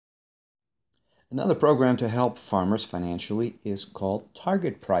Another program to help farmers financially is called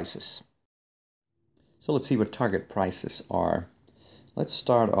target prices. So let's see what target prices are. Let's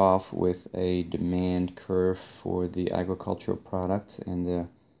start off with a demand curve for the agricultural product and the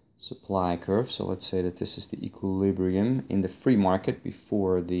supply curve. So let's say that this is the equilibrium in the free market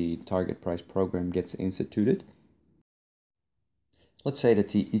before the target price program gets instituted. Let's say that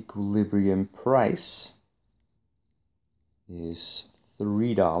the equilibrium price is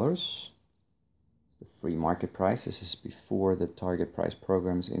 $3. The free market price. This is before the target price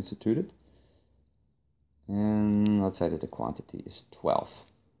program is instituted. And let's say that the quantity is 12.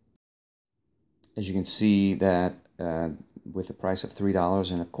 As you can see that with a price of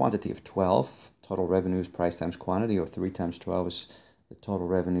 $3 and a quantity of 12, total revenue is price times quantity, or 3 times 12 is the total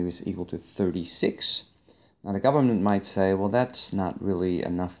revenue is equal to 36. Now the government might say, well, that's not really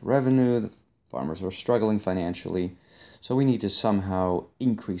enough revenue. The farmers are struggling financially, so we need to somehow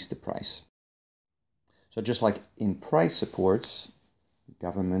increase the price. So just like in price supports, the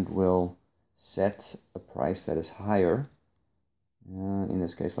government will set a price that is higher. In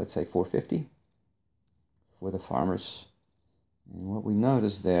this case, let's say $4.50 for the farmers. And what we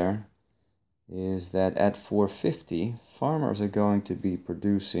notice there is that at $4.50, farmers are going to be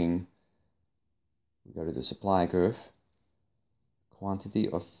producing, we go to the supply curve, quantity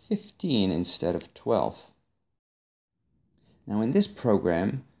of 15 instead of 12. Now in this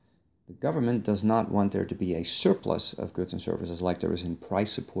program, the government does not want there to be a surplus of goods and services like there is in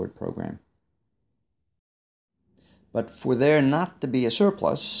price support program. But for there not to be a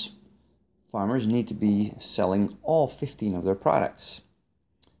surplus, farmers need to be selling all 15 of their products.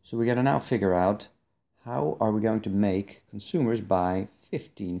 So we got to now figure out, how are we going to make consumers buy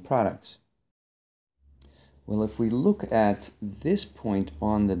 15 products? Well, if we look at this point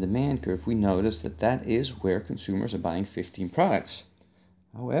on the demand curve, we notice that that is where consumers are buying 15 products.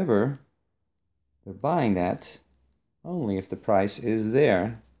 However, they're buying that only if the price is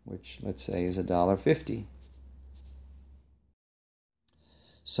there, which let's say is $1.50.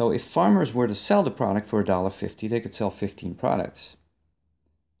 So if farmers were to sell the product for $1.50, they could sell 15 products.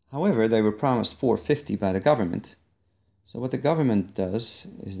 However, they were promised $4.50 by the government. So what the government does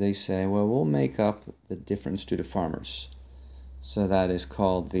is they say, well, we'll make up the difference to the farmers. So that is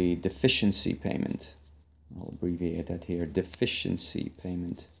called the deficiency payment. I'll abbreviate that here, deficiency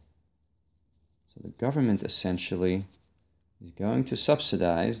payment. So the government essentially is going to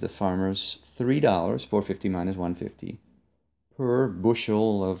subsidize the farmers $3, $4.50 minus $1.50, per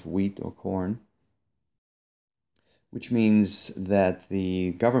bushel of wheat or corn, which means that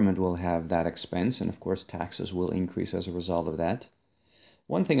the government will have that expense, and of course taxes will increase as a result of that.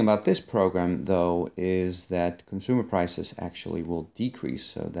 One thing about this program, though, is that consumer prices actually will decrease,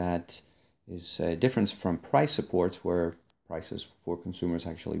 so that is a difference from price supports where prices for consumers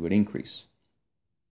actually would increase.